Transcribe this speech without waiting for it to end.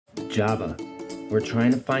Java, we're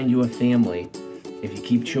trying to find you a family. If you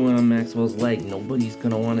keep chewing on Maxwell's leg, nobody's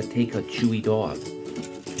gonna want to take a chewy dog.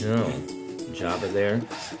 No. Java there,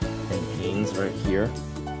 and Beans right here.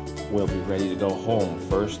 We'll be ready to go home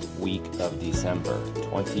first week of December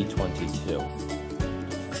 2022.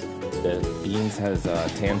 The Beans has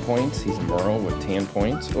tan points. He's a Merle with tan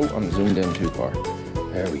points. Oh, I'm zoomed in too far.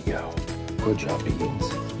 There we go. Good job,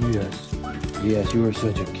 Beans. Yes. Yes, you are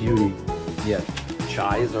such a cutie. Yeah.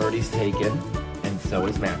 Chai is already taken, and so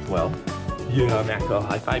is Maxwell. Yeah. Maxwell,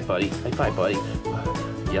 high five, buddy. High five, buddy.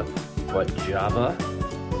 Yep. But Java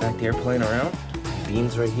back there playing around.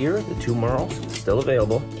 Beans right here, the 2 Merles, still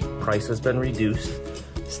available. Price has been reduced.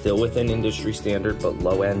 Still within industry standard, but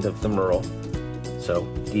low end of the Merle. So,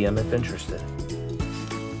 DM if interested.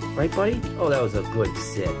 Right, buddy? Oh, that was a good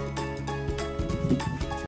sit.